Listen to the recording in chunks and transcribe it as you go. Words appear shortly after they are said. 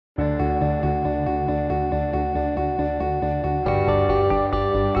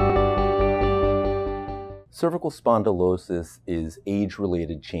Cervical spondylosis is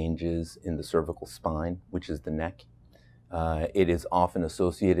age-related changes in the cervical spine, which is the neck. It is often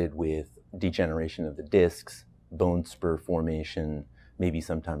associated with degeneration of the discs, bone spur formation, maybe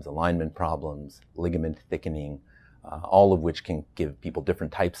sometimes alignment problems, ligament thickening, all of which can give people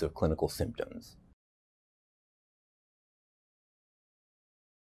different types of clinical symptoms.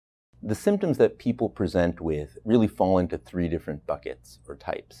 The symptoms that people present with really fall into three different buckets or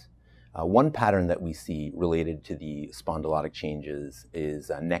types. One pattern that we see related to the spondylotic changes is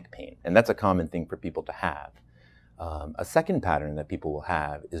neck pain, and that's a common thing for people to have. A second pattern that people will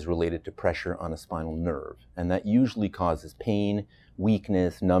have is related to pressure on a spinal nerve, and that usually causes pain,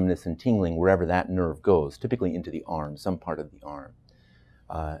 weakness, numbness, and tingling wherever that nerve goes, typically into the arm, some part of the arm.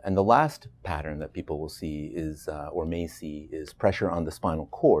 And the last pattern that people will see is, or may see, is pressure on the spinal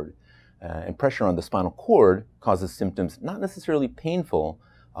cord. And pressure on the spinal cord causes symptoms not necessarily painful,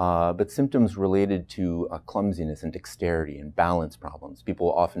 but symptoms related to clumsiness and dexterity and balance problems.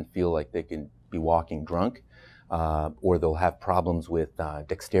 People often feel like they can be walking drunk, or they'll have problems with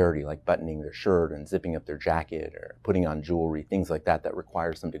dexterity, like buttoning their shirt and zipping up their jacket or putting on jewelry, things like that that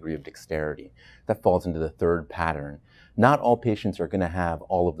require some degree of dexterity. That falls into the third pattern. Not all patients are going to have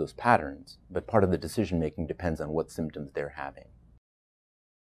all of those patterns, but part of the decision-making depends on what symptoms they're having.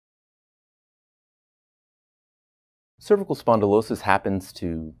 Cervical spondylosis happens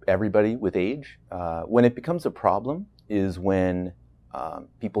to everybody with age. When it becomes a problem is when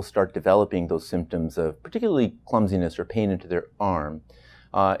people start developing those symptoms of particularly clumsiness or pain into their arm.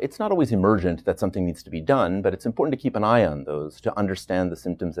 It's not always emergent that something needs to be done, but it's important to keep an eye on those to understand the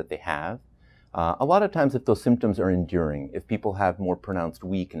symptoms that they have. A lot of times if those symptoms are enduring, if people have more pronounced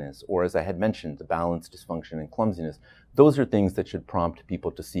weakness, or as I had mentioned, the balance dysfunction and clumsiness, those are things that should prompt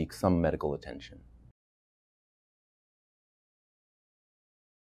people to seek some medical attention.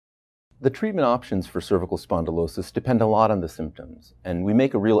 The treatment options for cervical spondylosis depend a lot on the symptoms, and we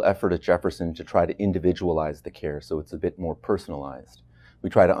make a real effort at Jefferson to try to individualize the care so it's a bit more personalized.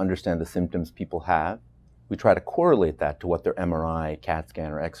 We try to understand the symptoms people have. We try to correlate that to what their MRI, CAT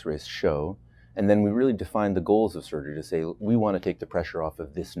scan, or X-rays show, and then we really define the goals of surgery to say, we want to take the pressure off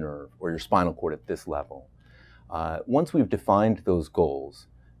of this nerve or your spinal cord at this level. Once we've defined those goals,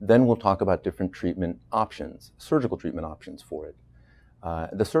 then we'll talk about different treatment options, surgical treatment options for it.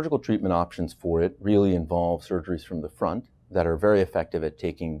 The surgical treatment options for it really involve surgeries from the front that are very effective at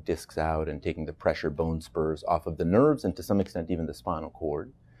taking discs out and taking the pressure bone spurs off of the nerves and to some extent even the spinal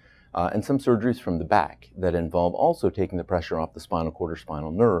cord. And some surgeries from the back that involve also taking the pressure off the spinal cord or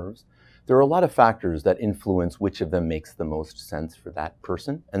spinal nerves. There are a lot of factors that influence which of them makes the most sense for that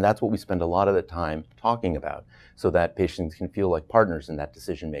person, and that's what we spend a lot of the time talking about so that patients can feel like partners in that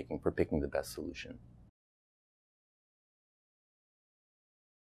decision-making for picking the best solution.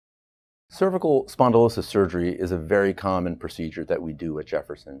 Cervical spondylosis surgery is a very common procedure that we do at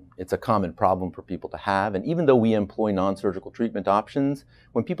Jefferson. It's a common problem for people to have, and even though we employ non-surgical treatment options,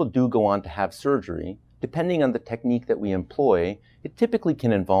 when people do go on to have surgery, depending on the technique that we employ, it typically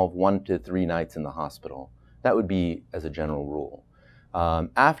can involve 1 to 3 nights in the hospital. That would be as a general rule.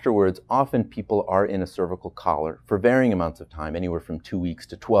 Afterwards, often people are in a cervical collar for varying amounts of time, anywhere from 2 weeks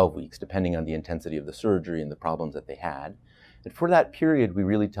to 12 weeks, depending on the intensity of the surgery and the problems that they had. And for that period, we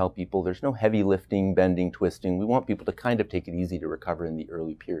really tell people there's no heavy lifting, bending, twisting. We want people to kind of take it easy to recover in the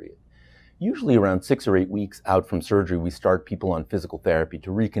early period. Usually around 6 or 8 weeks out from surgery, we start people on physical therapy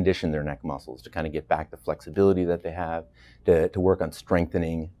to recondition their neck muscles, to kind of get back the flexibility that they have, to work on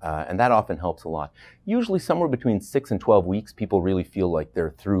strengthening, and that often helps a lot. Usually somewhere between 6 and 12 weeks, people really feel like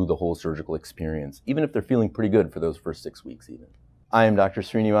they're through the whole surgical experience, even if they're feeling pretty good for those first 6 weeks even. I am Dr.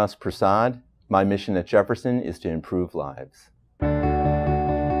 Srinivas Prasad. My mission at Jefferson is to improve lives.